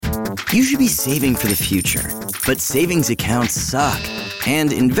You should be saving for the future, but savings accounts suck,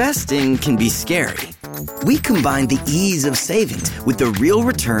 and investing can be scary. We combine the ease of savings with the real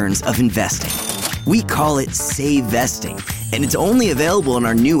returns of investing. We call it SaveVesting, and it's only available in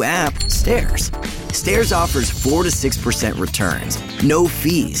our new app, Stairs. Stairs offers 4 to 6% returns, no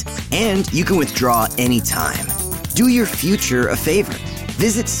fees, and you can withdraw anytime. Do your future a favor.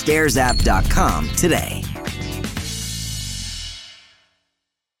 Visit StairsApp.com today.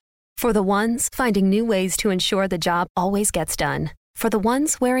 For the ones finding new ways to ensure the job always gets done. For the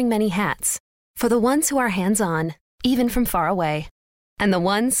ones wearing many hats. For the ones who are hands-on, even from far away. And the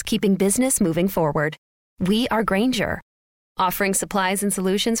ones keeping business moving forward. We are Grainger, offering supplies and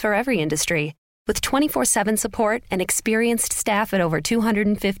solutions for every industry, with 24/7 support and experienced staff at over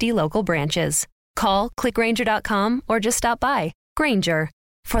 250 local branches. Call, click Grainger.com, or just stop by. Grainger,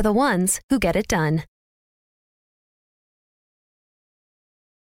 for the ones who get it done.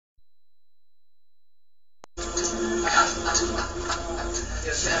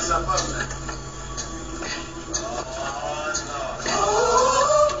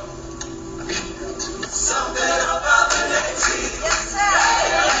 Something about the Nate. Yes, sir.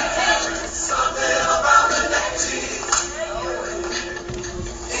 Something about the Nate.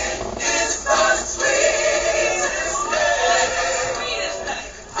 It is the sweetest day.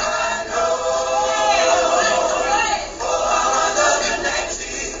 I know. Oh, how I love the Nate.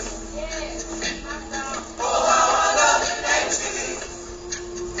 Oh, how I love the Nate.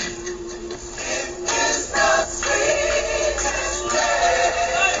 It is the sweetest day.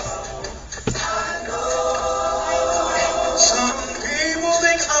 I know. Some people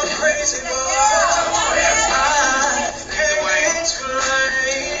think I'm crazy, but I can't explain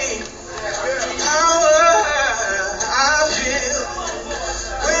how I feel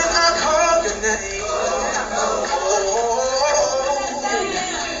when I call your name. Oh,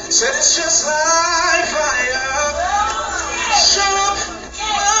 said it's just like fire, shut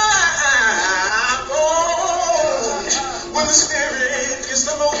my bones. When the spirit gets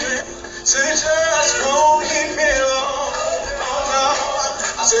the moving, said it just won't leave me alone.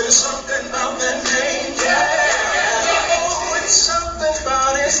 I said it's something about that name, yeah. Oh, it's something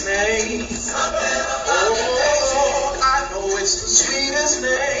about his name. Oh, I know it's the sweetest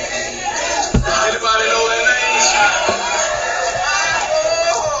name. Anybody know that name?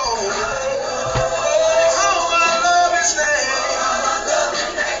 Oh, I love his name.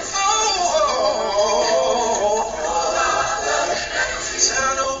 Oh, said I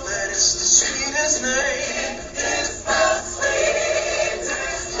know that it's the sweetest name. It's the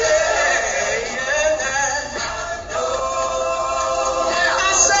sweetest name.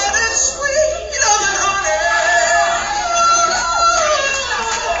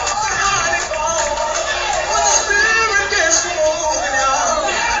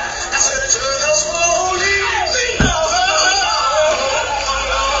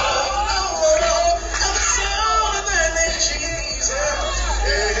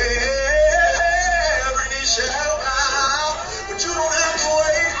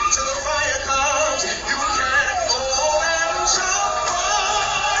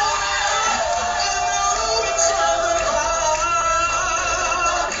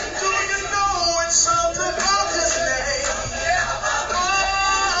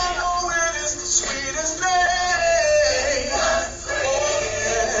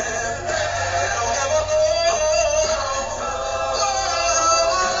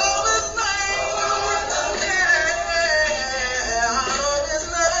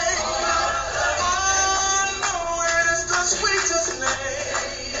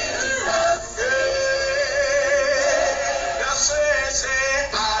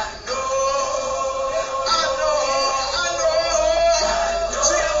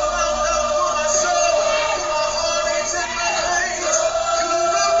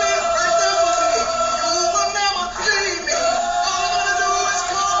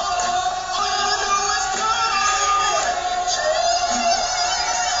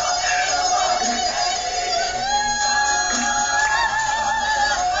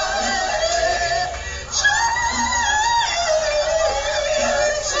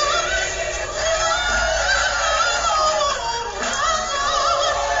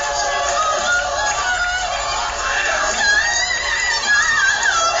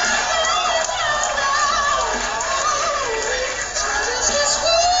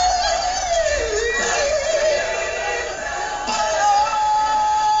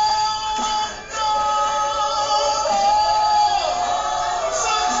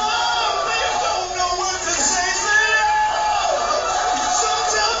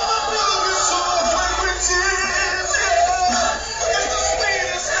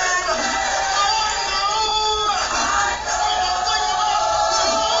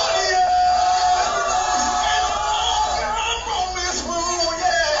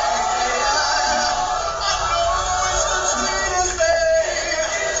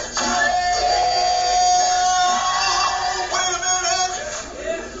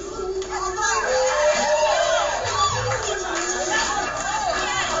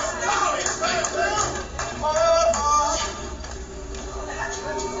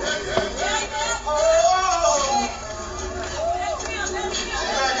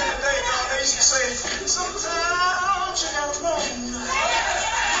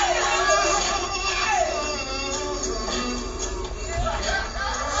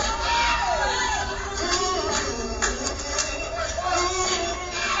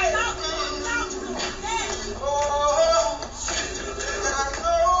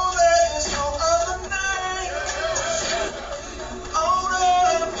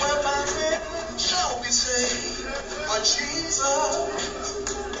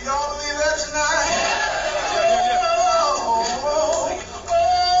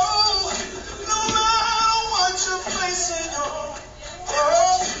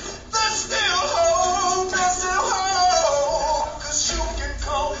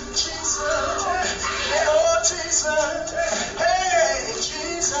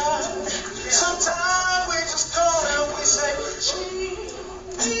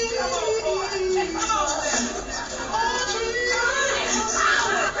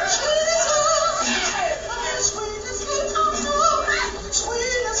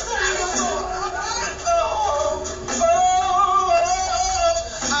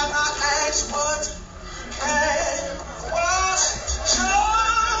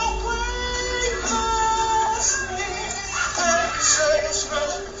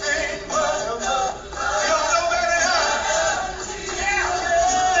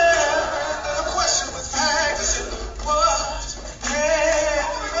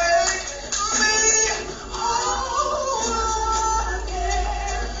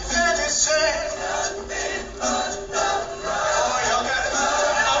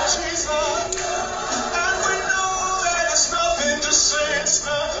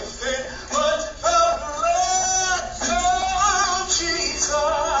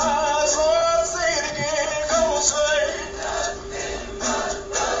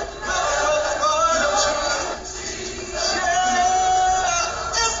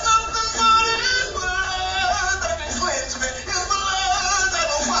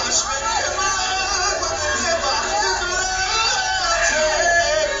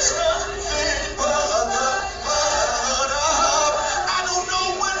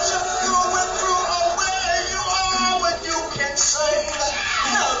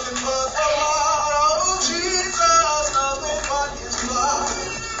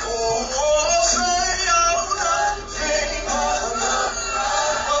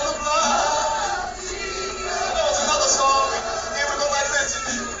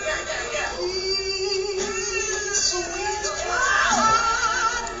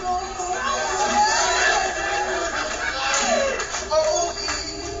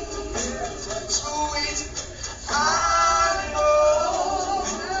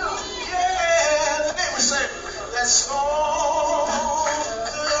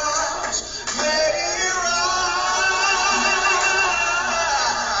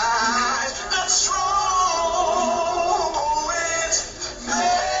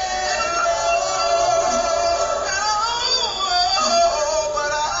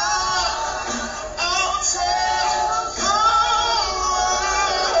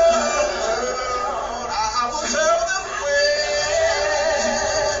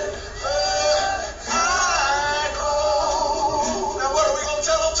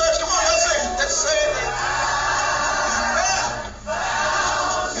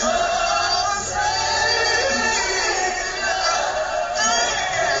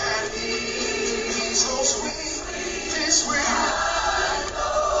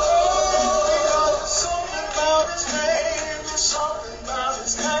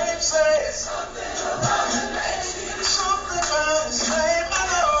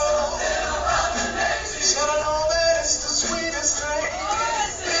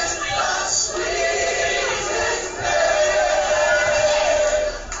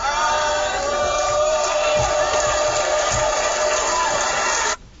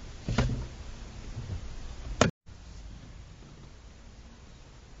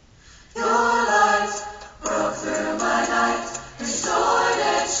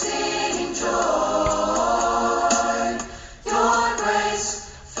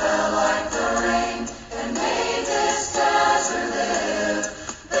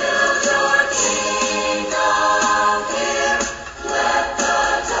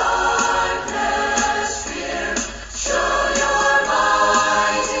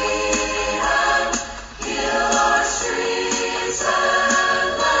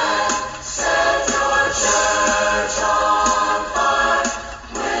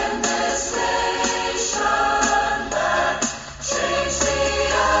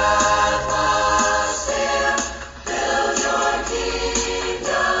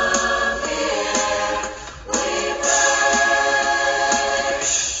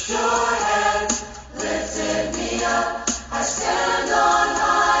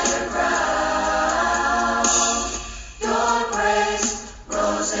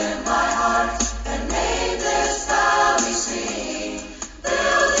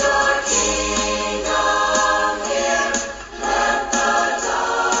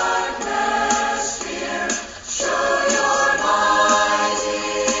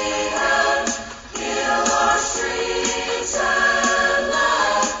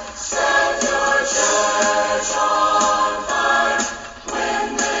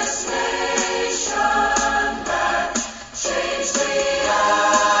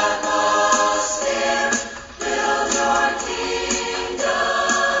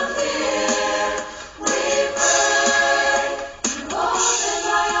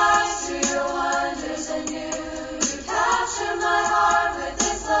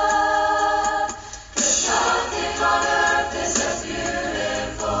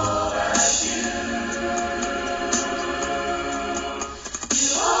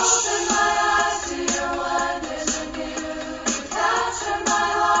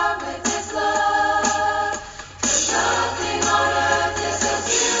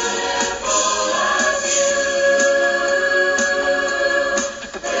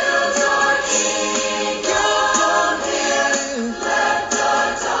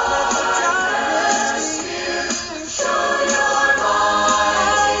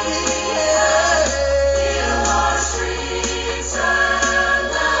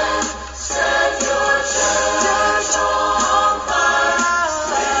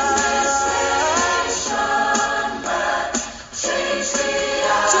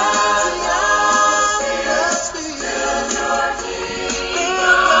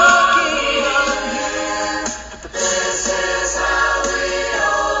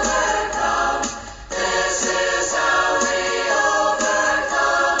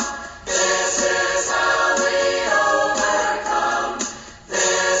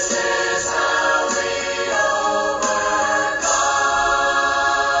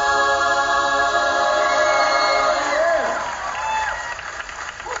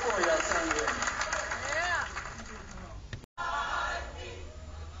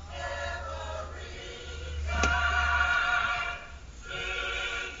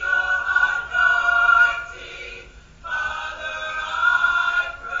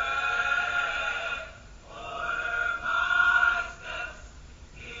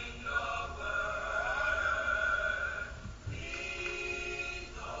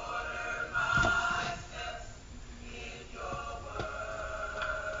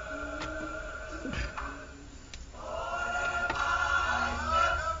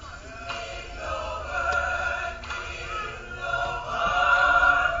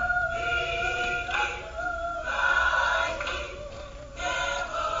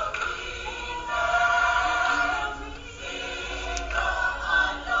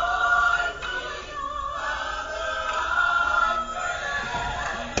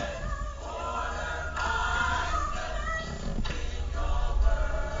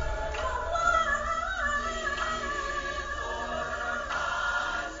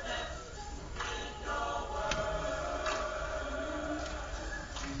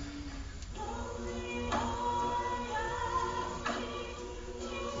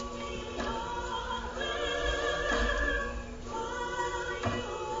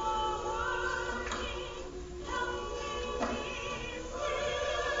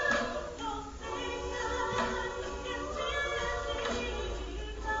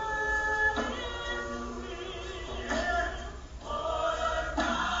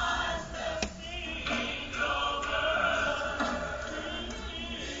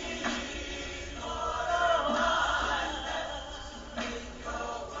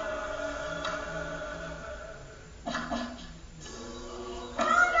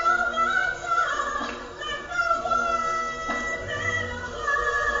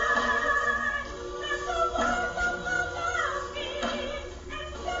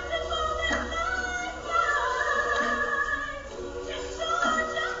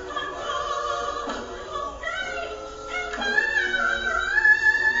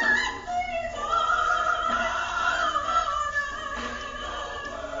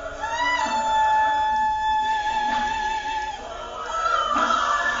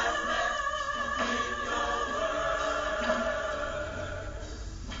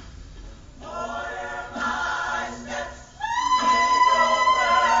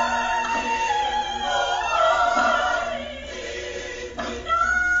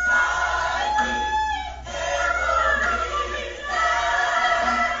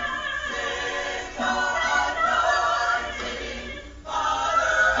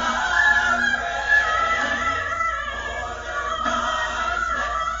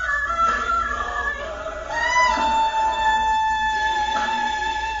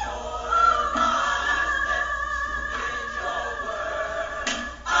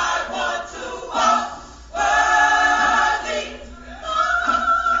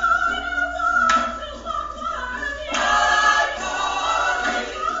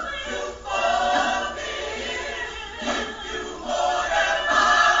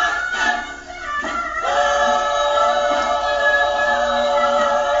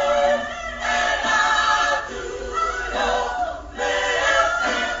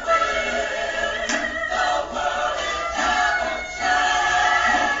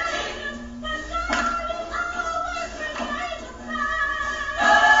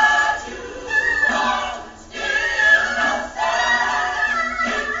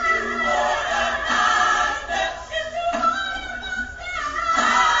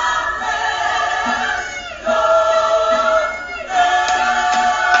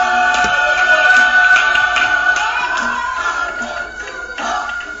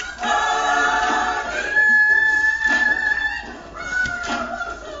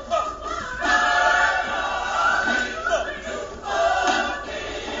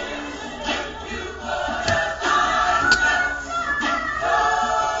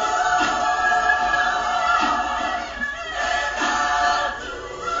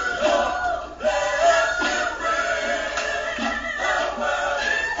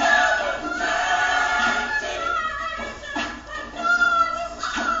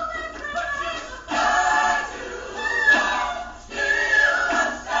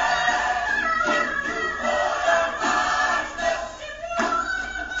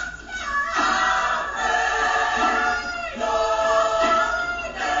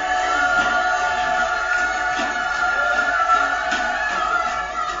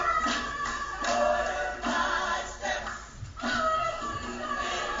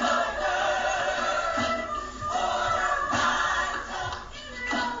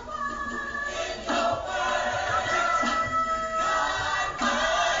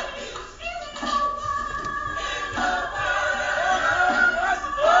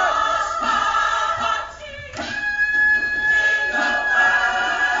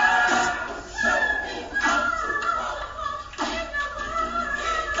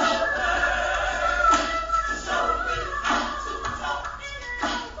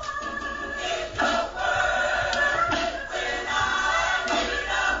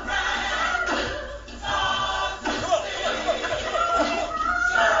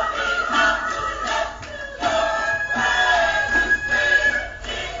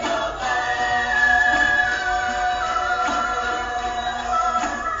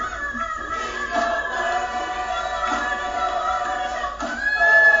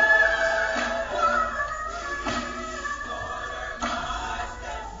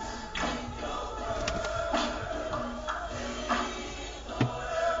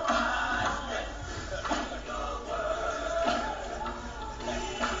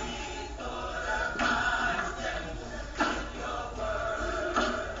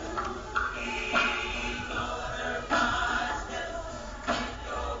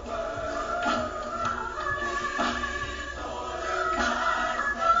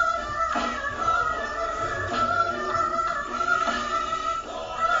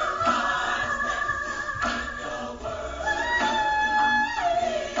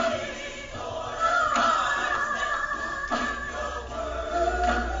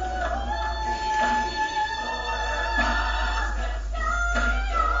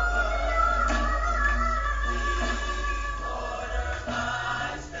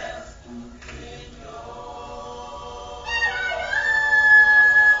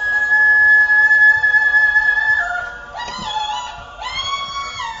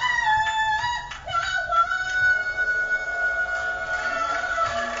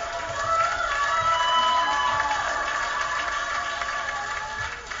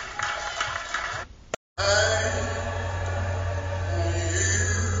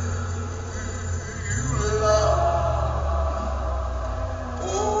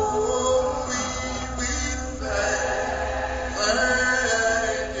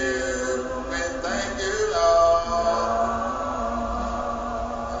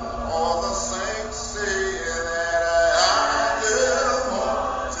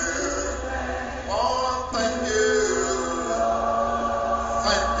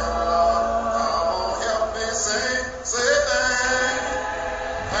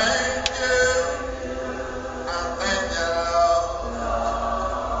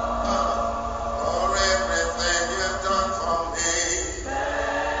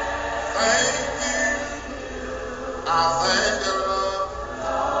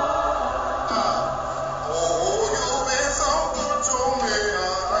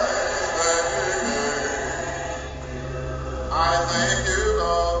 thank you,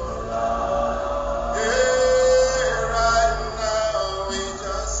 Lord. Yeah, right now we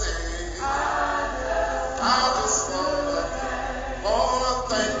just say, I just wanna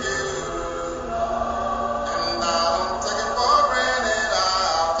thank you. And I don't take it for granted.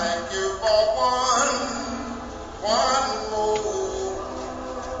 I thank you for one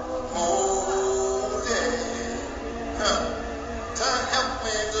more day. To help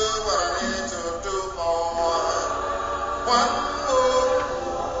me do what I need to do for one more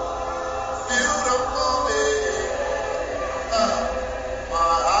beautiful day.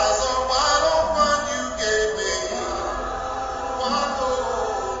 My eyes are wide open, you gave me one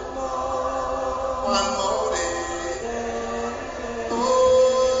more day.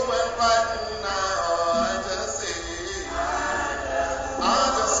 Oh, and right now I just say, I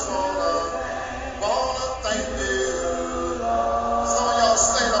just wanna thank you. Some of y'all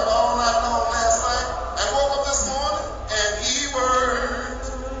stayed up all night long last night and woke up this morning and he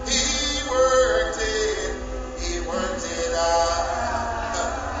worked it out.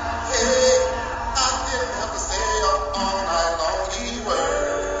 Hey, I didn't have to stay up all night long. He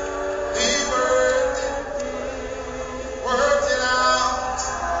worked it out.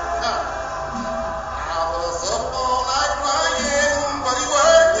 I was up all night crying, but he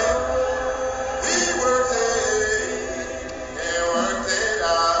worked it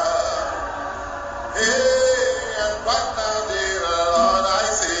out. Hey, and right now, dear Lord, I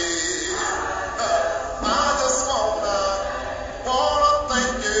say, I just wanna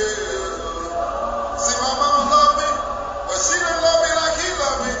thank you. See, my mama loved me, but she didn't love me like he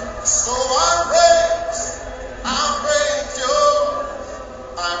loved me. So I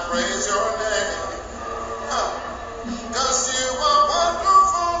praise your name. 'Cause you are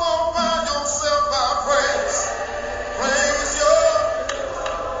wonderful all by yourself. I praise your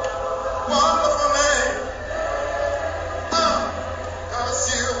wonderful name. 'Cause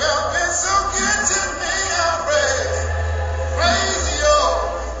you have been so good to me.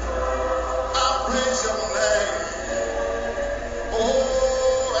 I praise your name.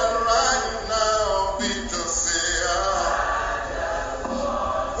 Oh, and right now we just say,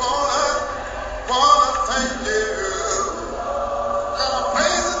 wanna thank you. And I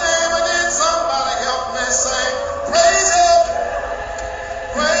praise the name again. Somebody help me say, praise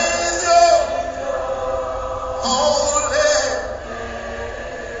you, holy name.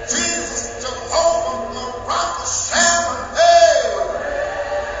 Jesus, Jehovah, the rock of Sharon. Hey,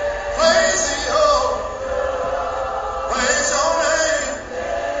 praise your name.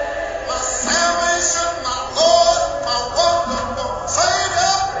 My salvation, my Lord, my wonderful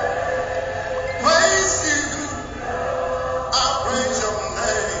Savior. Praise you. I praise your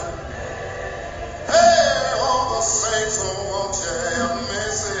name. Hey, all the saints, oh, won't you help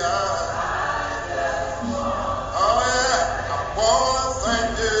me say, oh yeah, I wanna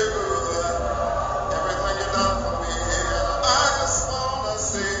thank you. Everything you done for me. I just wanna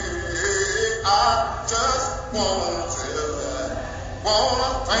say, I just wanna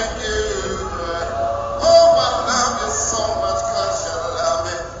thank you. Oh, I love you so much 'cause you love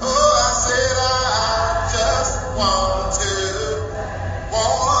me. Oh, I said I just wanna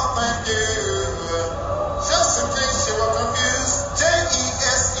thank you. Just in case you were confused,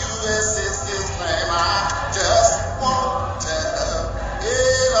 Jesus is his name. I just want to,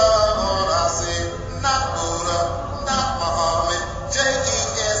 Lord, I say, not Buddha, not Muhammad.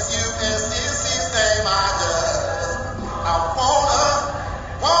 Jesus is his name. I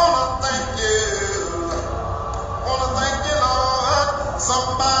wanna thank you. Wanna thank you, Lord.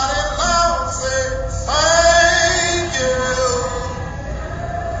 Somebody loud say, thank you.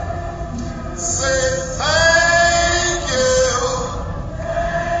 Say thank you.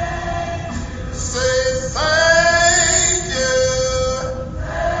 Say thank you.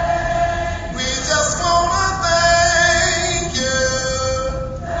 We just wanna thank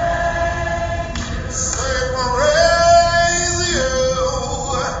you. Say praise you.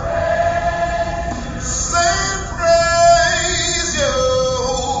 Say praise you.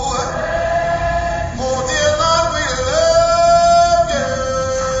 Oh dear Lord, we love you.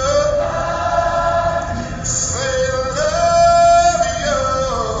 Say love you.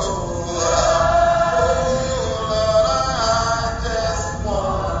 Oh Lord, I just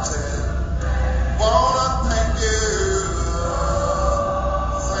wanna thank you.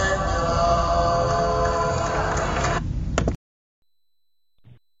 Thank you, Lord.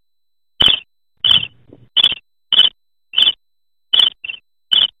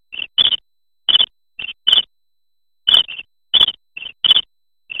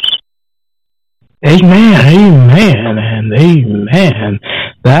 Amen and amen.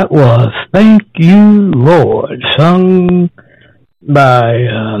 That was Thank You, Lord, sung by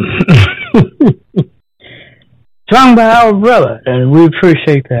sung by our brother, and we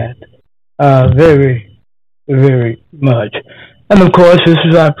appreciate that very, very much. And of course, this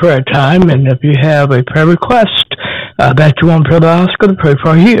is our prayer time, and if you have a prayer request that you want Brother Oscar to pray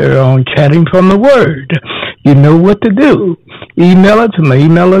for here on Chatting from the Word, you know what to do. Email it to my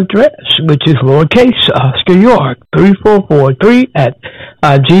email address, which is lowercase Oscar York 3443 at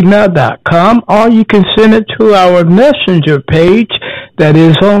gmail.com, or you can send it to our messenger page that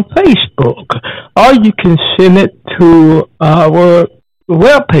is on Facebook, or you can send it to our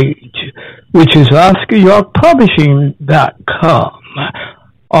webpage, which is OscarYorkPublishing.com,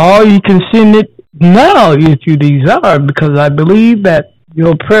 or you can send it now if you desire, because I believe that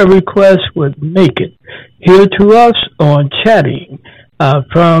your prayer request would make it here to us on Chatting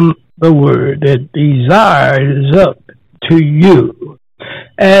from the Word. The desire is up to you.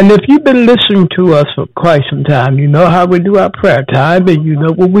 And if you've been listening to us for quite some time, you know how we do our prayer time, and you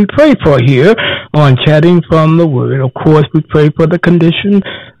know what we pray for here on Chatting from the Word. Of course, we pray for the condition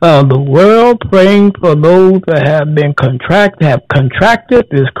of the world, praying for those that have contracted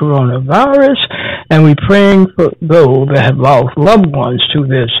this coronavirus, and we're praying for those that have lost loved ones to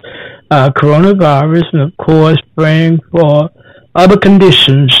this coronavirus, and of course, praying for other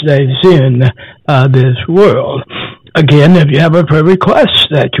conditions that is in this world. Again, if you have a prayer request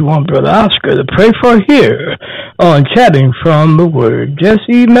that you want Brother Oscar to pray for here on Chatting from the Word, just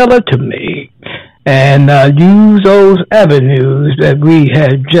email it to me and use those avenues that we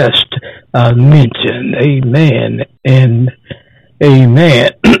had just mentioned. Amen and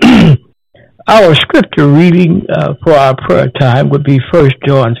amen. Our scripture reading for our prayer time would be 1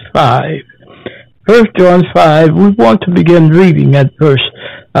 John 5. 1 John 5, we want to begin reading at verse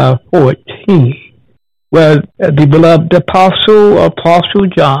 14. Where the beloved Apostle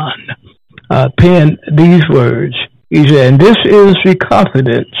John penned these words. He said, and this is the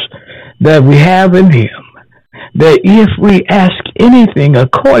confidence that we have in him, that if we ask anything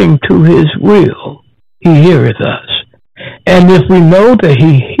according to his will, he heareth us. And if we know that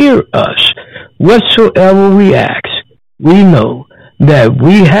he hear us, whatsoever we ask, we know that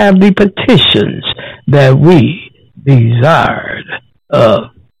we have the petitions that we desired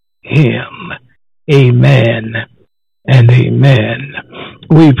of him. Amen and amen.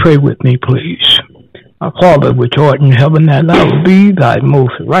 Will you pray with me, please? Our Father, which art in heaven, hallowed be thy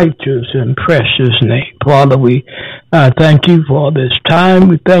most righteous and precious name. Father, we thank you for this time.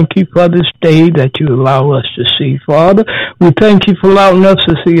 We thank you for this day that you allow us to see, Father. We thank you for allowing us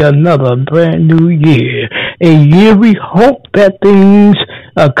to see another brand new year. A year we hope that things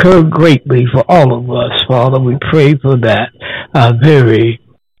occur greatly for all of us, Father. We pray for that very,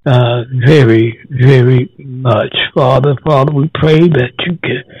 very much, Father. Father, we pray that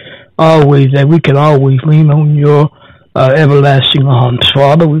we can always lean on your everlasting arms,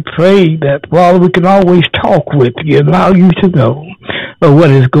 Father. We pray that, Father, we can always talk with you, allow you to know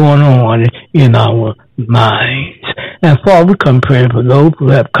what is going on in our minds. And Father, we come praying for those who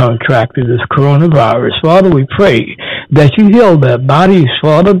have contracted this coronavirus. Father, we pray that you heal their bodies,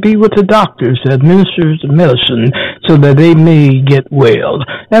 Father. Be with the doctors, the administrators of medicine, so that they may get well.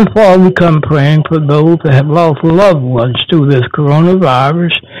 And Father, we come praying for those that have lost loved ones to this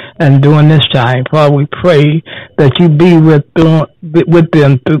coronavirus. And during this time, Father, we pray that you be with them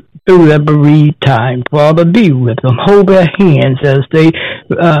through that bereaved time. Father, be with them. Hold their hands as they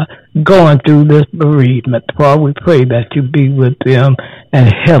going through this bereavement. Father, we pray that you be with them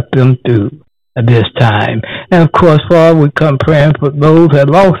and help them through this time. And of course, Father, we come praying for those that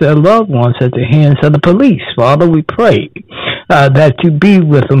lost their loved ones at the hands of the police. Father, we pray that you be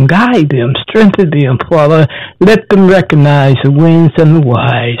with them, guide them, strengthen them, Father. Let them recognize the winds and the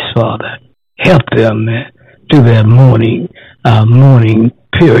wise, Father. Help them through their mourning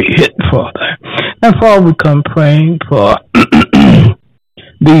period, Father. And Father, we come praying for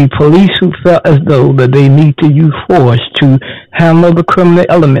the police who felt as though that they need to use force to handle the criminal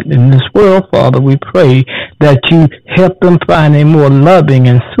element in this world. Father, we pray that you help them find a more loving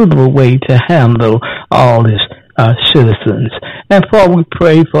and suitable way to handle all this citizens. And Father, we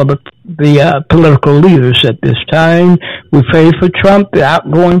pray for the political leaders at this time. We pray for Trump, the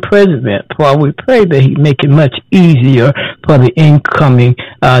outgoing president. Father, we pray that he make it much easier for the incoming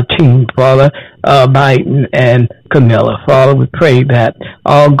team, Father, Biden and Kamala. Father, we pray that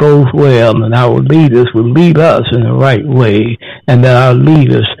all goes well and our leaders will lead us in the right way, and that our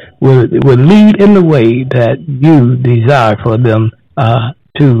leaders will lead in the way that you desire for them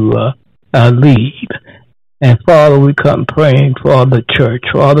to lead. And Father, we come praying for the church.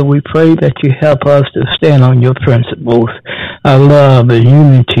 Father, we pray that you help us to stand on your principles, love and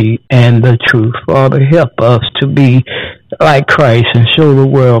unity and the truth. Father, help us to be like Christ and show the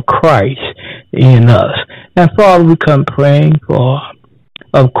world Christ in us. And Father, we come praying for,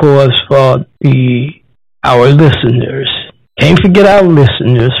 of course, for our listeners. Can't forget our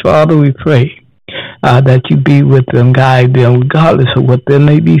listeners. Father, we pray that you be with them, guide them, regardless of what they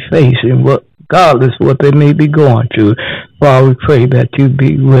may be facing, regardless of what they may be going through. Father, we pray that you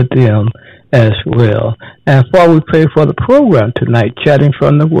be with them as well. And Father, we pray for the program tonight, Chatting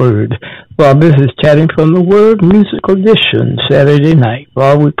from the Word. Father, this is Chatting from the Word, Musical Edition, Saturday night.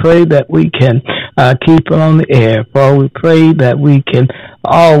 Father, we pray that we can keep it on the air. Father, we pray that we can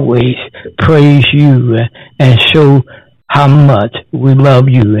always praise you and show how much we love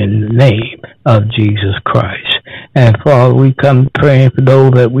you in the name of Jesus Christ. And Father, we come praying for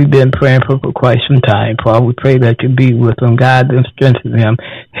those that we've been praying for quite some time. Father, we pray that you be with them, guide them, strengthen them,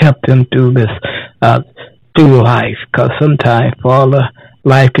 help them through this, through life. Because sometimes, Father,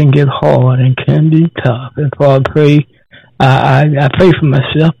 life can get hard and can be tough. And Father, I pray for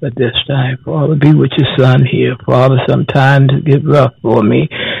myself at this time. Father, be with your son here. Father, sometimes it gets rough for me,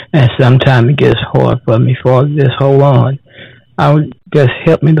 and sometimes it gets hard for me. Father, just hold on. Just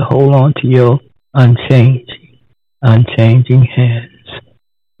help me to hold on to your unchanging hands.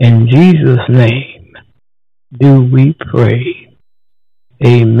 In Jesus' name do we pray.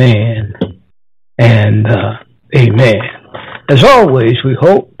 Amen and amen. As always, we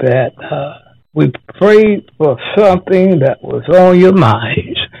hope that we prayed for something that was on your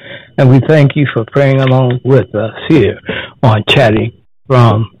minds, and we thank you for praying along with us here on Chatting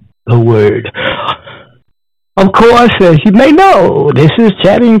from the Word. Of course, as you may know, this is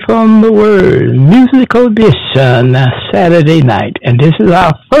Chatting from the Word, Musical Edition, Saturday night, and this is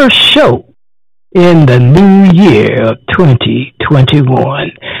our first show in the new year of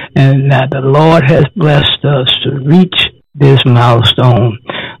 2021, and the Lord has blessed us to reach this milestone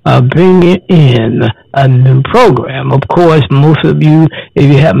of bringing in a new program. Of course, most of you, if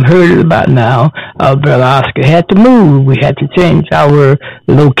you haven't heard it about now, Brother Oscar had to move. We had to change our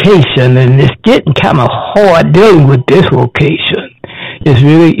location, and it's getting kind of hard dealing with this location. It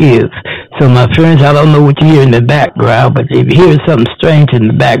really is. So my friends, I don't know what you hear in the background, but if you hear something strange in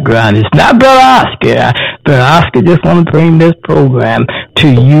the background, it's not Brother Oscar. Brother Oscar just want to bring this program to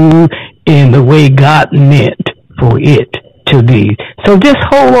you in the way God meant for it to be. So just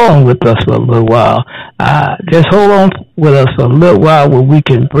hold on with us for a little while. Just hold on with us for a little while where we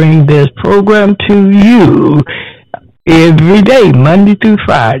can bring this program to you every day, Monday through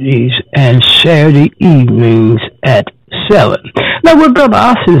Fridays, and Saturday evenings at 7. Now, what Brother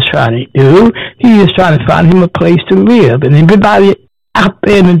Oscar is trying to do, he is trying to find him a place to live. And everybody out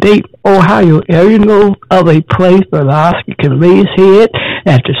there in the Dayton, Ohio area knows of a place where Brother Oscar can lay his head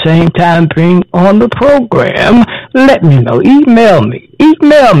and at the same time bring on the program. Let me know. Email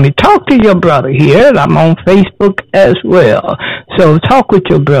me. Talk to your brother here. And I'm on Facebook as well. So talk with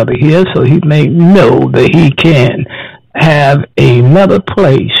your brother here so he may know that he can have another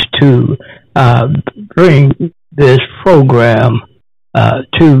place to bring this program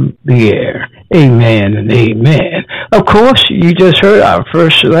to the air. Amen and amen. Of course, you just heard our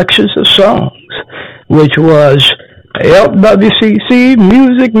first selections of songs, which was LWCC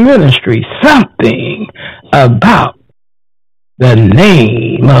Music Ministry, Something About the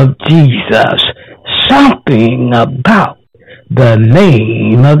Name of Jesus. Something About the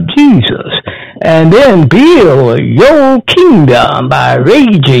Name of Jesus. And then Build Your Kingdom by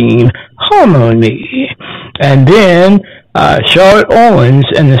Raging Harmony. And then Charlotte Owens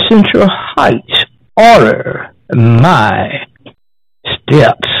and the Central Heights, Order My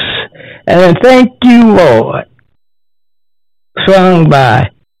Steps. And then Thank You, Lord, sung by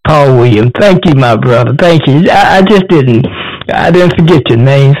Paul Williams. Thank you, my brother. Thank you. I didn't forget your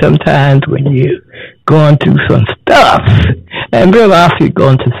name sometimes when you're going through some stuff. And Brother Oscar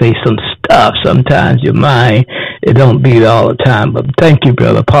going to say some stuff. Sometimes your mind, it don't beat all the time. But thank you,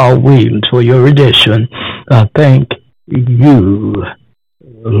 Brother Paul Williams, for your rendition. Thank you,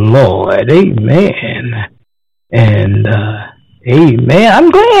 Lord. Amen. And amen. I'm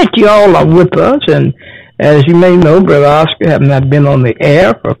glad you all are with us. And as you may know, Brother Oscar have not been on the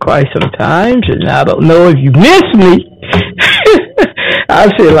air for quite some time. And I don't know if you missed me. I'll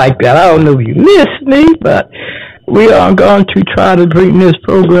say it like that. I don't know if you missed me, but we are going to try to bring this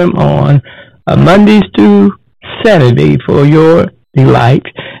program on Mondays through Saturday for your delight.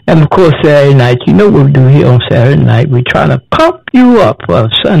 And of course, Saturday night, you know what we do here on Saturday night. We're trying to pump you up for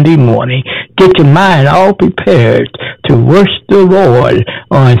Sunday morning. Get your mind all prepared to worship the Lord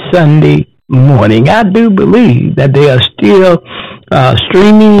on Sunday morning. I do believe that they are still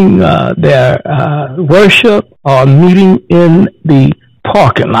streaming their worship or meeting in the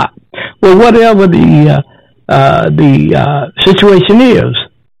parking lot. Well, whatever the the situation is.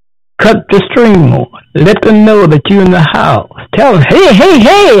 Cut the stream on. Let them know that you're in the house. Tell them,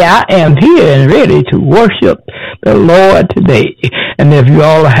 hey, I am here and ready to worship the Lord today. And if you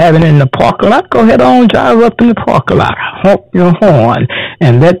all are having it in the parking lot, go ahead on, drive up in the parking lot. Honk your horn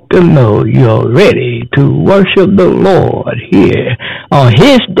and let them know you're ready to worship the Lord here on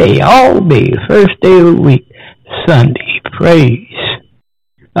His day, all day, first day of the week, Sunday. Praise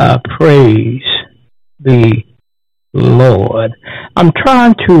the Lord. I'm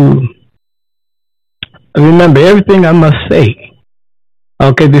trying to remember everything I must say,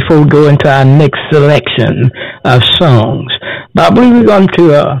 okay, before we go into our next selection of songs. But I believe we're going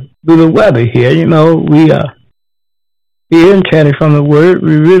to do the weather here. You know, we are here in Chatting from the Word.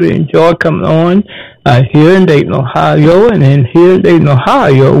 We really enjoy coming on here in Dayton, Ohio. And then here in Dayton,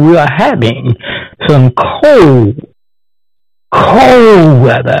 Ohio, we are having some cold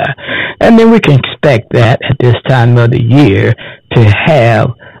weather. And then we can expect that at this time of the year to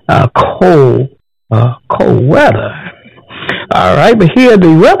have cold weather. All right, but here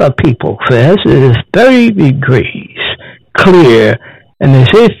the weather people says it is 30 degrees, clear, and they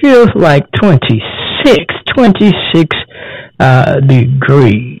say it feels like 26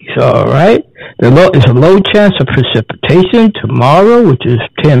 degrees. All right, there's a low chance of precipitation tomorrow, which is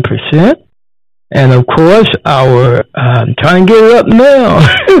 10%. And of course, I'm trying to get it up now.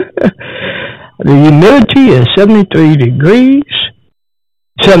 The humidity is 73%,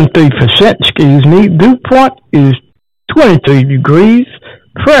 excuse me. Dew point is 23 degrees.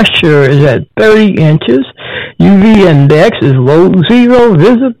 Pressure is at 30 inches. UV index is low 0.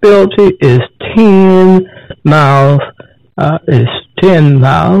 Visibility is 10 miles. The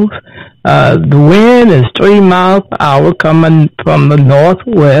wind is 3 miles per hour coming from the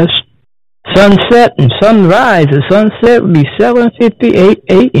northwest. Sunset and sunrise. The sunset would be 7:58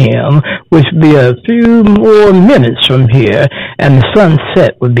 a.m., which would be a few more minutes from here, and the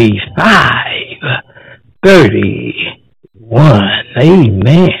sunset would be 5:31.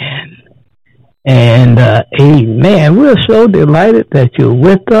 Amen. And amen. We're so delighted that you're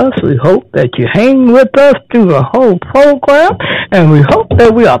with us. We hope that you hang with us through the whole program, and we hope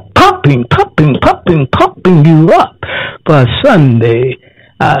that we are pumping you up for Sunday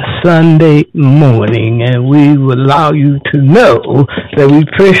morning, and we would allow you to know that we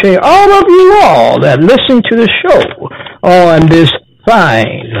appreciate all of you all that listen to the show on this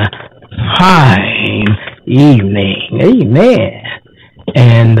fine evening. Amen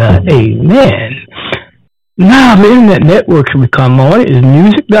and amen. Now, the internet networks we come on is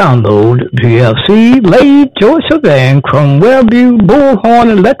Music Download, VLC, Lade, Joyce Van, Chrome WebView, Bullhorn,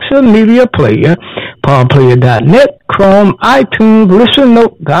 Alexa Media Player, PowerPlayer.net, Chrome, iTunes,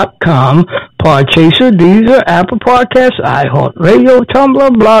 ListenNote.com, Podchaser, Deezer, Apple Podcasts, iHeartRadio,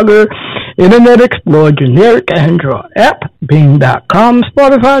 Tumblr, Blogger, Internet Explorer, generic Android app, Bing.com,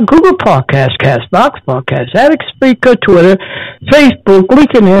 Spotify, Google Podcasts, CastBox, Podcast Addict, Spreaker, Twitter, Facebook,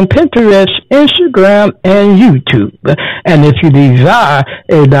 LinkedIn, Pinterest, Instagram, and YouTube. And if you desire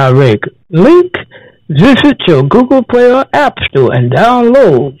a direct link, visit your Google Play or App Store and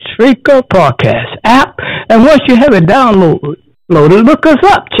download Spreaker Podcast app. And once you have it downloaded, look us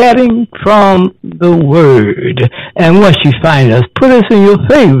up, Chatting from the Word. And once you find us, put us in your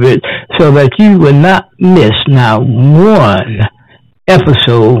favorite so that you will not miss now one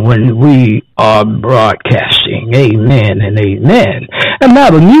episode when we are broadcasting. Amen and amen. And now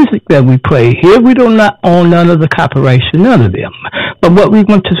the music that we play here, we do not own none of the copyrights to none of them. But what we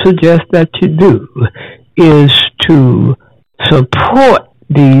want to suggest that you do is to support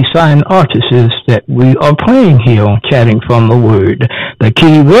the signed artists that we are playing here on Chatting from the Word. The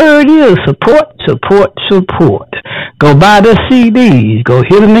key word is support. Go buy their CDs, go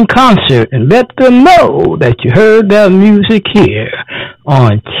hear them in concert, and let them know that you heard their music here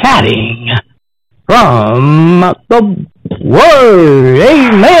on Chatting from the Word.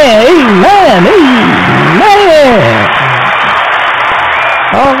 Amen.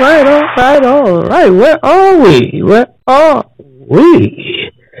 All right. Where are we?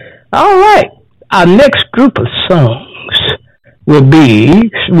 All right. Our next group of songs will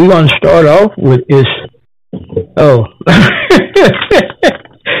be, we're going to start off with no,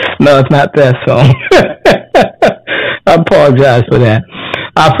 it's not that song. I apologize for that.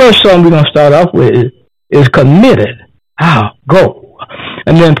 Our first song we're going to start off with is Committed. I'll Go.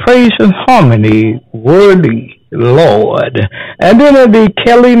 And then Praise and Harmony, Worthy Lord. And then it'll be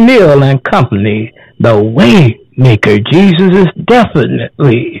Kelly Neal and Company, The Waymaker. Jesus is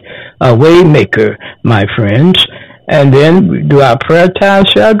definitely a waymaker, my friends. And then we do our prayer time,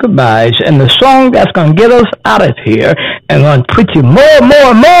 say our goodbyes. And the song that's going to get us out of here and going to put you more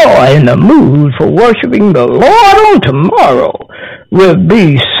in the mood for worshiping the Lord on tomorrow will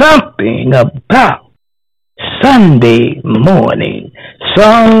be something about Sunday morning,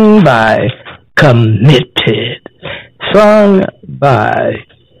 sung by Committed. Sung by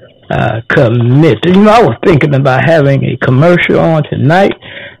Committed. You know, I was thinking about having a commercial on tonight,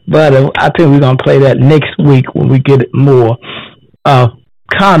 but I think we're going to play that next week when we get it more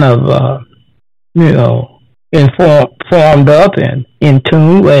informed up and in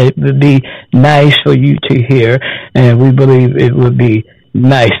tune. It would be nice for you to hear, and we believe it would be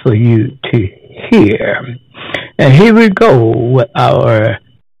nice for you to hear. And here we go with our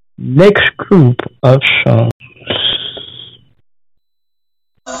next group of songs.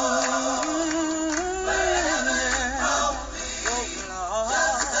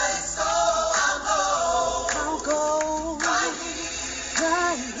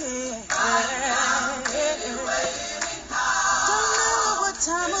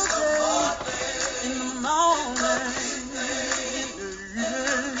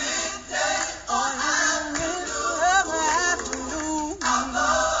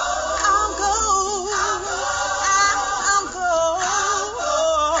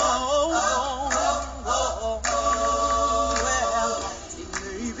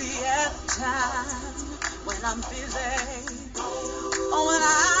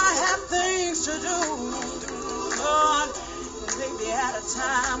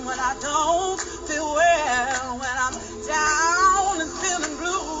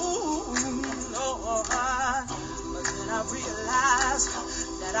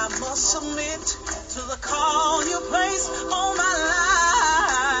 Submit to the call you place on my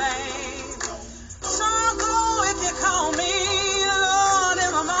life. So I'll go if you call me, Lord,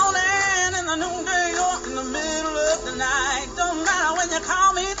 in the morning, in the noonday, or in the middle of the night. Don't matter when you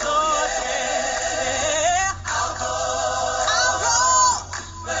call me, Lord. Yeah. I'll go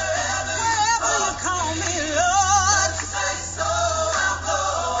wherever you call me, Lord. Say so, I'll go.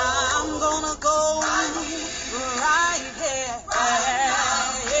 I'm gonna go right here.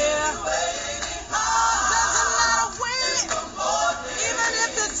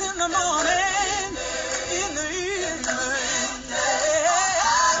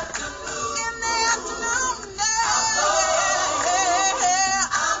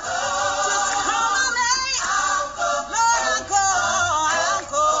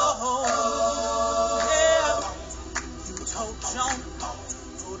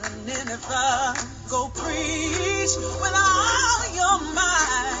 Go preach with all your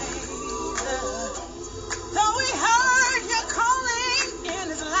might. Though he heard your calling in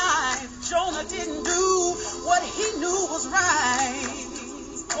his life, Jonah didn't do what he knew was right.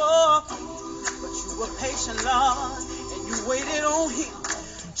 Oh, but you were patient, Lord, and you waited on him,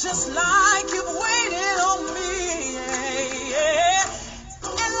 just like you've waited on me. Yeah.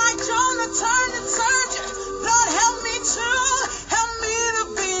 And like Jonah turned and served you, Lord, help me to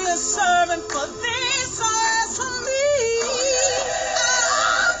be a servant for thee, so as for me.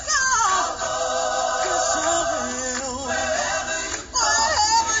 I'll go. Yes, I will.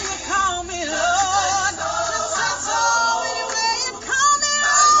 Whatever you call me, Lord. Just say so anywhere you call me,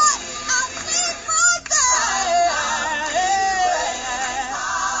 Lord. I'll be right there.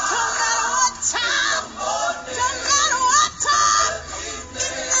 Don't matter what time,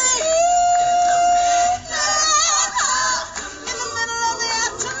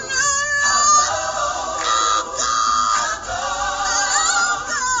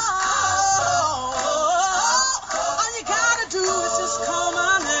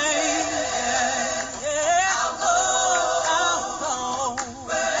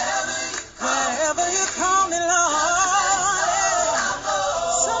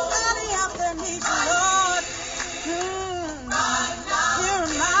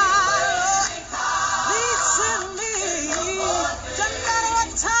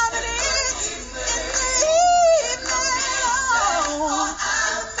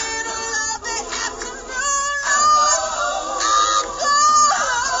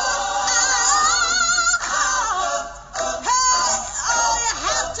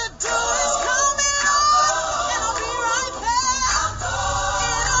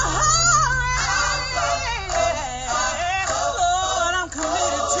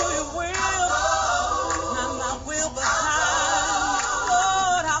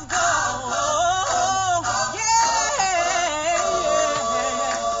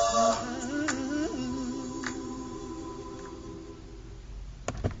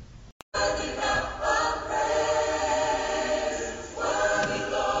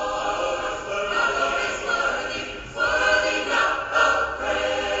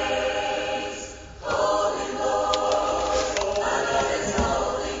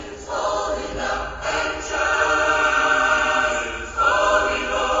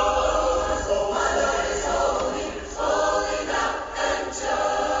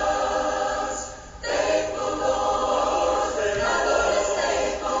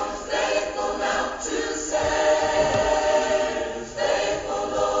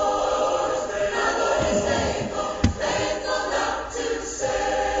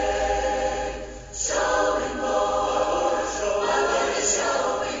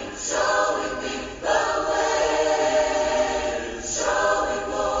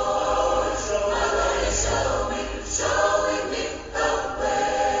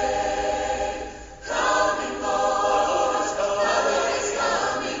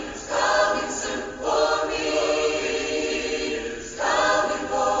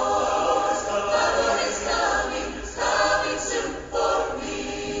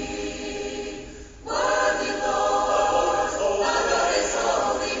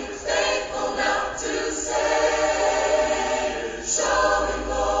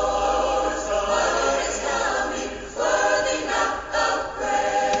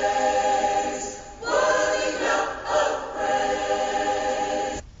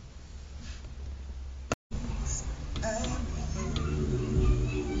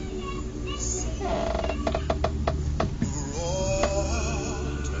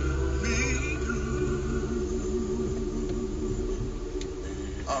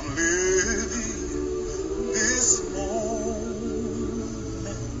 I'm living this moment.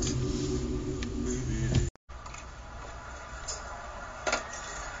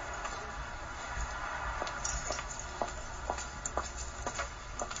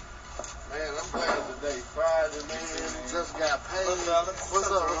 Man, I'm glad today. Friday, man. Just got paid. What's up?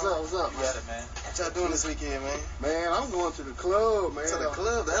 You got it, man. What y'all doing this weekend, man? Man, I'm going to the club, man. To the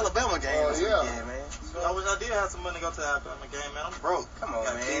club? The Alabama game this weekend, man. I wish I did have some money to go to the Alabama game, man. I'm broke. Come on,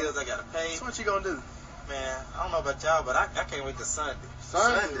 man. Got bills I got to pay. So what you going to do? Man, I don't know about y'all, but I can't wait till Sunday.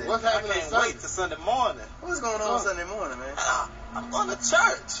 Sunday? What's happening Sunday? I can't wait till Sunday morning. What's going on Sunday morning, man? I'm going to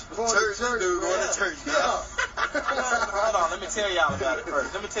church. Going to church, dude. Going to church, man. Hold on, let me tell y'all about it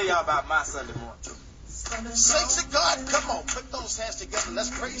first. Let me tell y'all about my Sunday morning. Saints of God, come on, put those hands together. Let's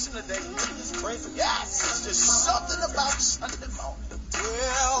praise Him today. Let's praise Him. Yes, it's just something about Sunday morning.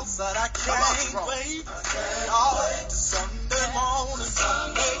 Well, said I can't wait all Sunday morning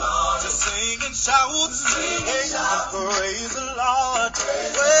to sing and shout and praise the Lord.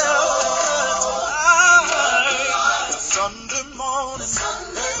 Well, Sunday morning,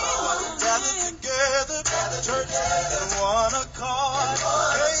 gather together, church in one accord.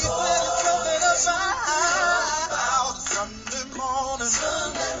 Hey, there's something about Sunday morning,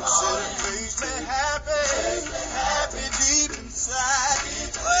 said it makes me happy deep inside.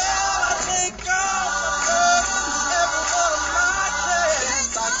 Well, I thank God for every one of my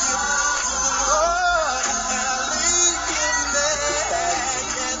days. I give to the Lord and I leave Him there.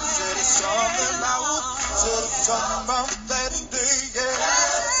 And said it's something about that day, yeah.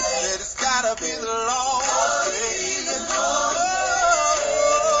 That it's gotta be the Lord's day.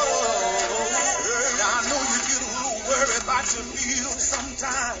 I know you get a little worried about your bills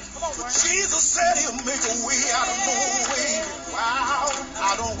sometimes, but Jesus said He'll make a way out of no way. Wow,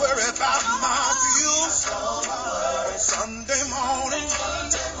 I don't worry about my bills. Sunday morning,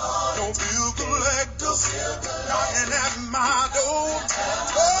 no bill collectors knocking at my door.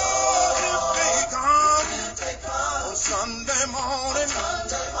 Oh, if they come on Sunday morning,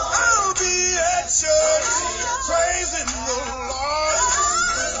 I'll be at church praising the Lord.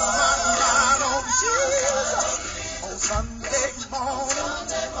 My mind on Jesus on Sunday morning,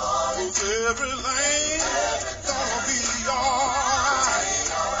 'cause everything gonna be alright.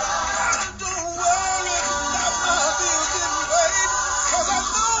 I don't worry about my bills getting paid, 'cause I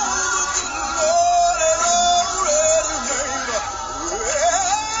know that the Lord has already made a way.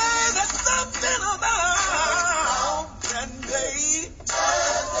 There's something about that day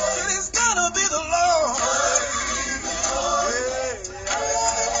that it's gonna be the Lord.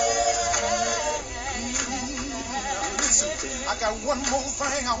 I got one more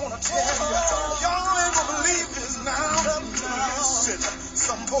thing I want to tell you. Y'all ain't gonna believe this now. Listen,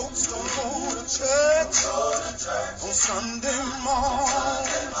 some folks don't go to church on Sunday morning.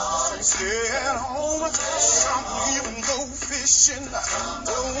 Some stay at home. Some even go fishing.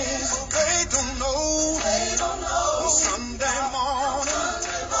 Those they don't know on Sunday morning.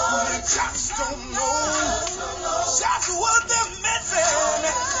 They just don't know just what they're missing.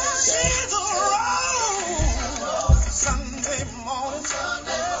 She's around. Sunday morning,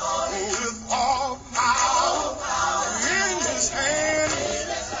 with all power in His hand,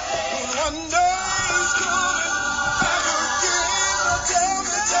 one day He's coming back again. Tell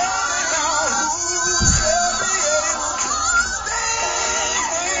me now, who shall be able to stand?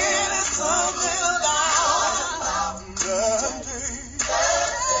 There's something about that day,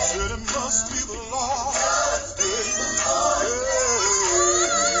 said it must be the Lord's day.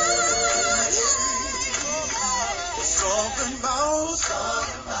 Something about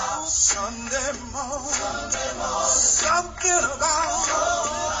Sunday morning. Something about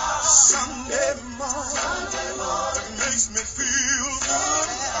Sunday morning. It makes me feel good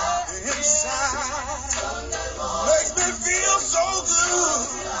inside. Makes me feel so good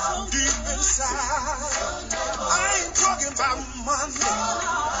deep inside. I ain't talking about Monday.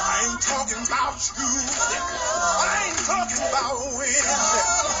 I ain't talking about Tuesday. I ain't talking about Wednesday.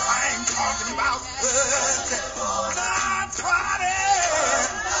 I ain't talking about Thursday. Not Friday.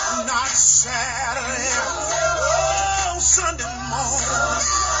 Not Saturday. Oh, Sunday morning.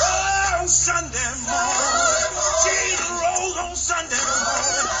 Oh, Sunday morning. Jesus rose on Sunday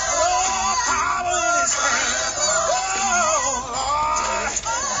morning. Oh, power in His hand. Oh, Lord.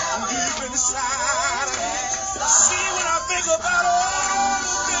 Deep inside. See, when I think about all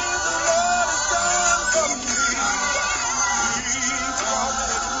the things the Lord has done for me,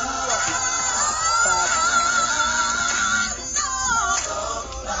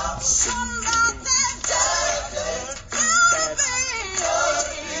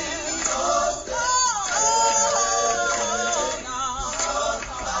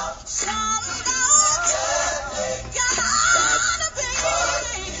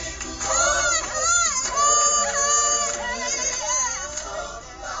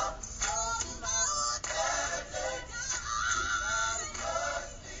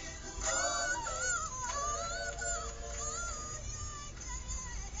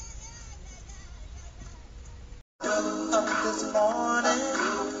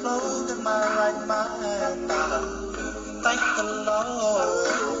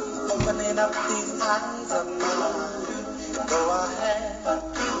 up these eyes of mine. Though I have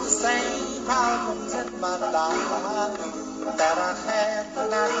the same problems in my life that I had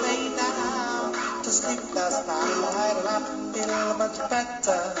when I lay down to sleep last night, and I feel much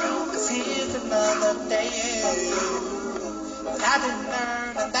better, 'cause here's another day that I didn't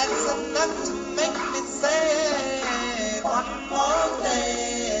earn, and that's enough to make me say one more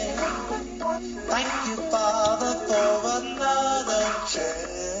day. Thank you, Father, for another chance.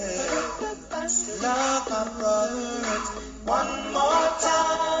 Love my brothers one more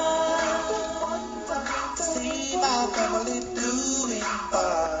time, to see my family doing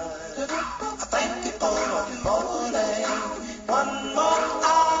fine. I thank you for one more day, one more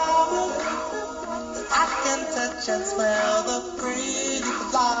hour, that I can touch and smell the pretty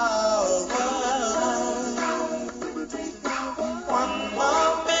flowers. One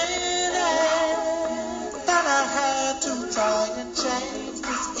more minute that I had to try and change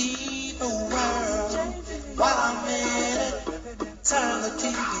this evil world. While I'm in it, turn the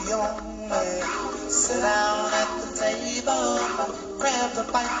TV on, sit down at the table, grab a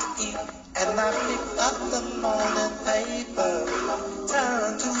bite to eat, and I pick up the morning paper, turn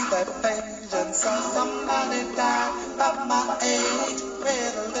to that page and saw somebody died about my age.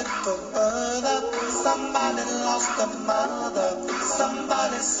 Read a little further, somebody lost a mother,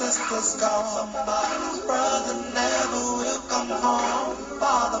 somebody's sister's gone, somebody's brother never will come home,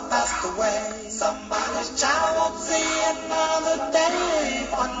 father passed away, somebody's child won't see another day.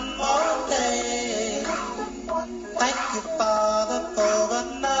 One more day. Thank you, Father, for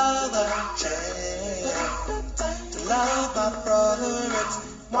another chance to love my brother. It's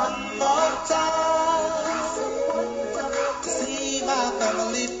one more time, to see my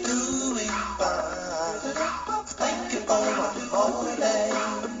family doing fine. Thank you for one more day,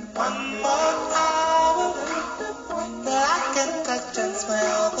 one more hour, that I can touch and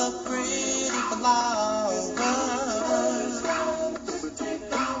smell the pretty flowers.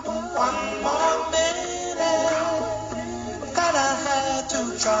 One more minute that I had to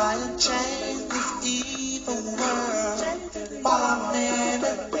try and change this evil world. While I'm in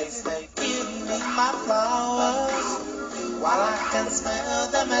it, give me my flowers, while I can smell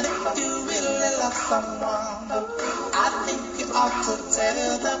them. And if you really love someone, I think you ought to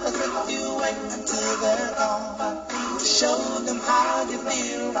tell them, 'cause if you wait until they're gone to show them how you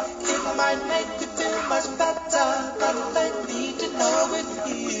feel, it might make you feel much better, but they need to know it's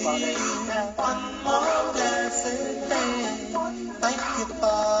you. One more blessed day. Thank you,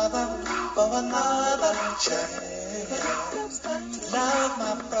 Father, for another chance to love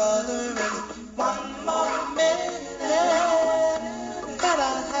my brother. And one more minute that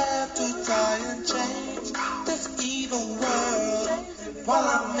I have to try and change this evil world. While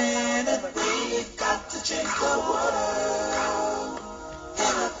I'm in it, we've got to change the world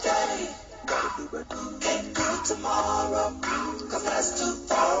in a day. Can't do tomorrow, 'cause that's too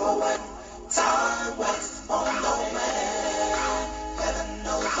far away. Time waits on no man. Heaven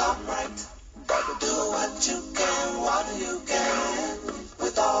knows I'm right. Do what you can while you can,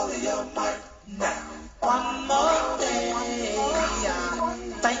 with all of your might. Now, one more day.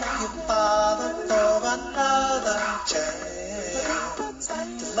 Thank you, Father, for another chance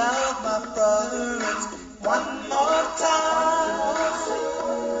to love my brother. It's one more time,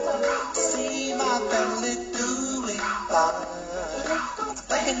 to see my family doing fine.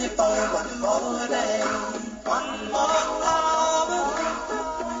 Thanking you for one more day, one more hour,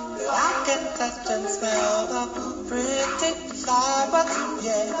 I can touch and smell the pretty flowers,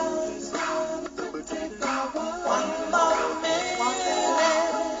 yeah. One more minute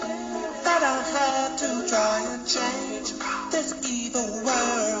that I had to try and change this evil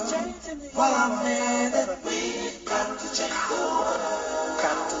world. While I'm in it, we've got to change the world.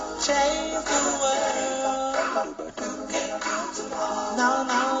 Got to change the world. Can't do tomorrow. No,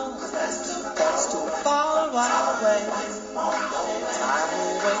 no, that's too far away. Time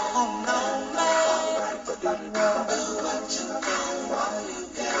will wait on no man. Do what you can while you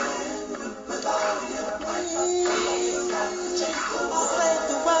can, with all your might. We've got to change the world. Save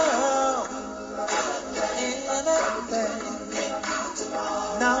the world in a day. Can't do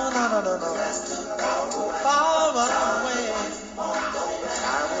tomorrow. No, no, no, no, no. That's too far away.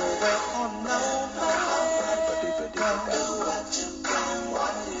 Time will wait on no man. Do what you can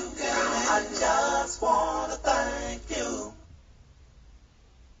while you can. I just wanna thank you.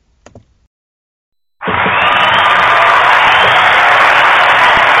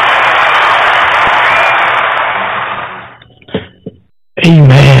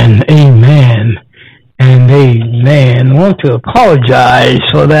 Amen, amen, and amen. I want to apologize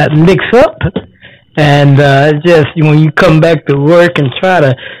for that mix-up. And just when you come back to work and try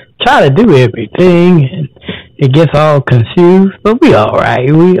to try to do everything, and it gets all confused. But we all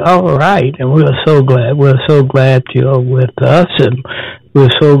right. We all right, and we're so glad. We're so glad you're with us, and we're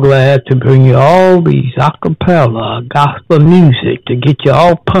so glad to bring you all these acapella gospel music to get you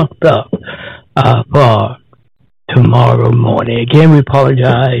all pumped up for tomorrow morning. Again, we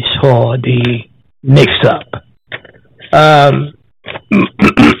apologize for the mix-up.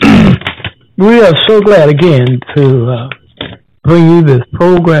 We are so glad again to bring you this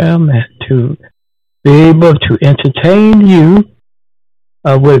program and to be able to entertain you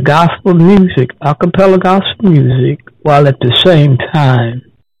with gospel music, a cappella gospel music, while at the same time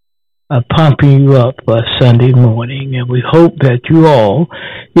pumping you up for Sunday morning. And we hope that you all,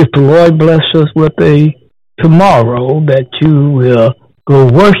 if the Lord bless us with a tomorrow, that you will go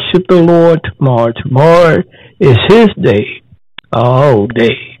worship the Lord tomorrow. Tomorrow is His day, all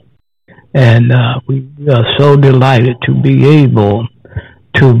day. And we are so delighted to be able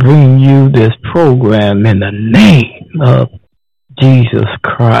to bring you this program in the name of Jesus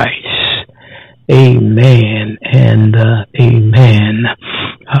Christ. Amen and amen.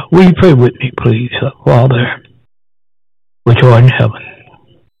 Will you pray with me, please? Father, which art in heaven,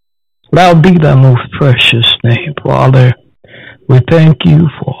 hallowed be thy most precious name. Father, we thank you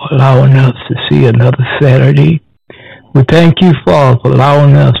for allowing us to see another Saturday. We thank you, Father, for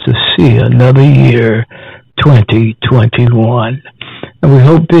allowing us to see another year, 2021. And we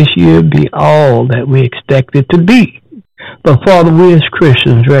hope this year be all that we expect it to be. But, Father, we as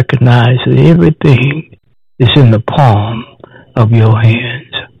Christians recognize that everything is in the palm of your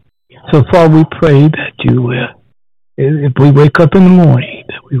hands. So, Father, we pray that you will, if we wake up in the morning,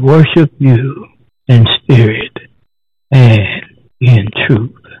 that we worship you in spirit and in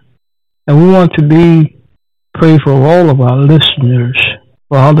truth. And we want to pray for all of our listeners,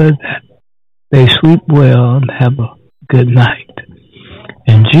 Father, that they sleep well and have a good night.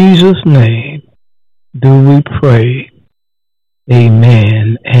 In Jesus' name do we pray.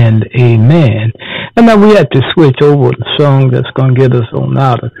 Amen and amen. And now we have to switch over the song that's going to get us on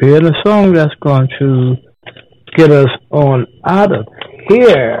out of here. The song that's going to get us on out of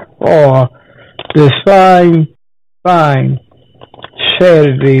here for this fine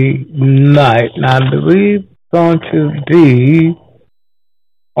Saturday night. Now, I believe it's going to be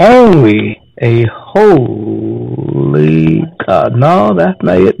Only a Holy God. No, that's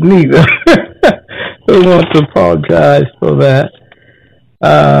not it neither. I want to apologize for that.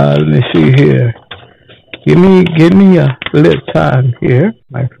 Let me see here. Give me a little time here,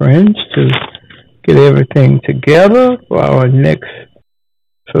 my friends, to get everything together for our next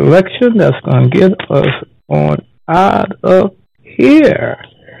selection that's going to get us on out of here.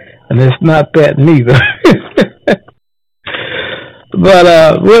 And it's not that neither.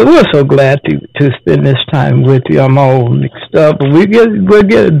 But we're so glad to spend this time with you. I'm all mixed up, but we'll get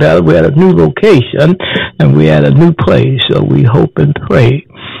it better. We're at a new location and we're at a new place, so we hope and pray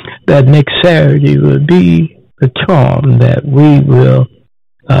that next Saturday will be the charm, that we will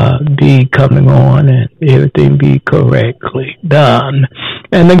be coming on and everything be correctly done.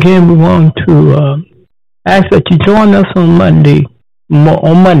 And again, we want to ask that you join us on Monday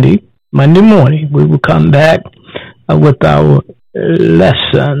morning. We will come back with our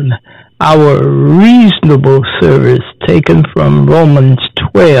lesson, our reasonable service, taken from Romans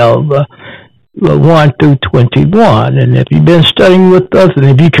 12, 1 through 21. And if you've been studying with us, and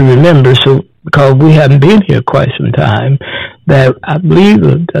if you can remember, so because we haven't been here quite some time, that I believe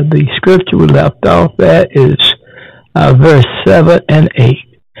that the scripture we left off at is verse 7 and 8.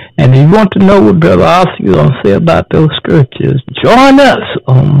 And if you want to know what Brother Ossie is going to say about those scriptures, join us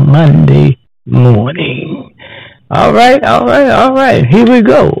on Monday morning. All right. Here we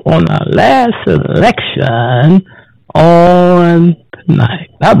go on our last selection on tonight.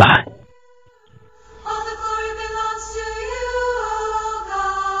 Bye-bye. All the glory belongs to you, oh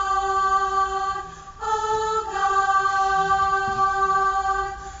God. Oh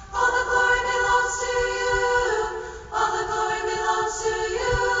God. All the glory belongs to you. All the glory belongs to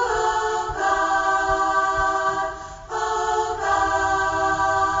you, oh God. Oh God.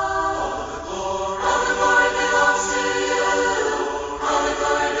 All the glory belongs to you. All the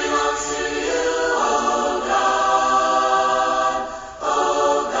glory belongs to you, oh God.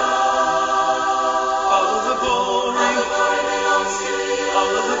 Oh God.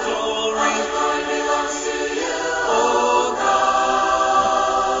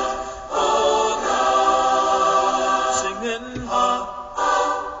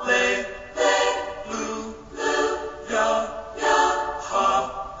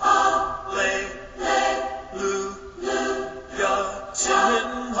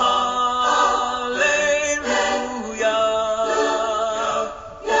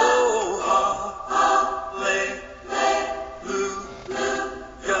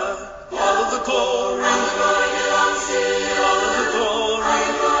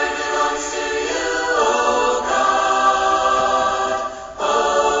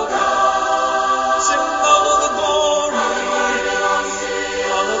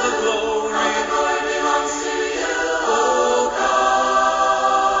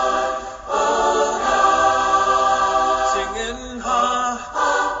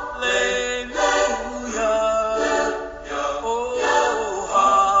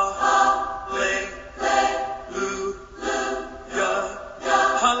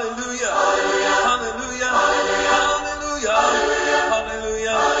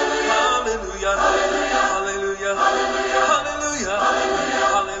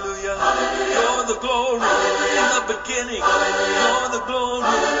 beginning. You're the glory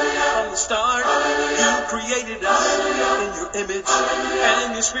from the start. You created us in your image,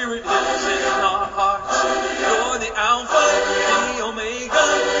 and your spirit lives in our hearts. You're the Alpha, the Omega,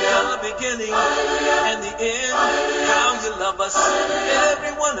 the beginning and the end. How you love us,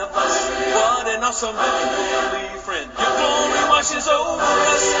 every one of us. What an awesome holy friend. Your glory washes over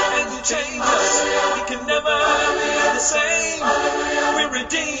us and you change us. We can never be the same. We're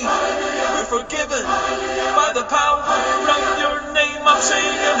redeemed, we're forgiven by the power of your name. I'm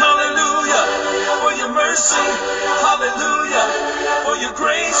singing hallelujah for your mercy, hallelujah for your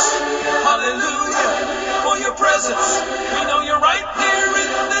grace, hallelujah for your presence. We know you're right here in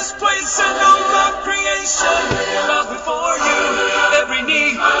this place, and all of creation bows before you. Every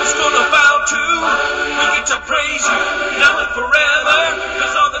knee is gonna bow to. We get to praise you now and forever,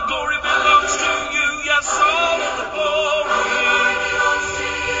 'cause all the glory belongs to you. Yes, all of the glory,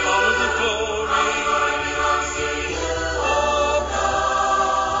 all of the glory. Oh God,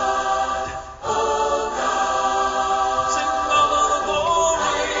 oh God, sing all of the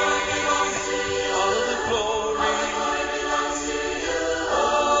glory, all of the glory.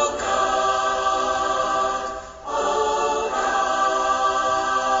 Oh God, oh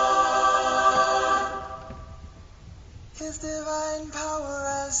God. His divine power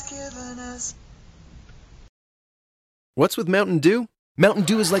has given us. What's with Mountain Dew? Mountain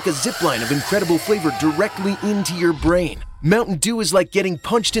Dew is like a zipline of incredible flavor directly into your brain. Mountain Dew is like getting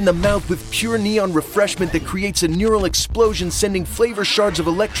punched in the mouth with pure neon refreshment that creates a neural explosion, sending flavor shards of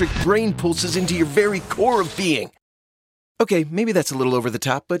electric brain pulses into your very core of being. Okay, maybe that's a little over the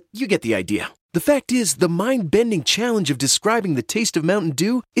top, but you get the idea. The fact is, the mind-bending challenge of describing the taste of Mountain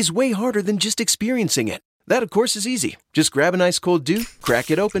Dew is way harder than just experiencing it. That, of course, is easy. Just grab an ice cold Dew, crack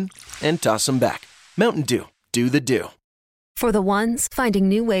it open, and toss them back. Mountain Dew. Do the Dew. For the ones finding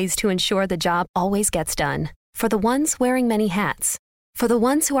new ways to ensure the job always gets done. For the ones wearing many hats. For the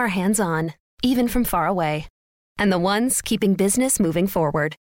ones who are hands-on, even from far away. And the ones keeping business moving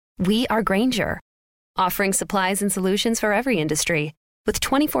forward. We are Grainger, offering supplies and solutions for every industry, with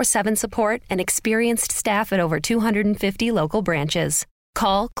 24/7 support and experienced staff at over 250 local branches.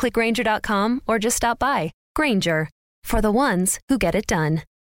 Call, click Grainger.com, or just stop by. Grainger, for the ones who get it done.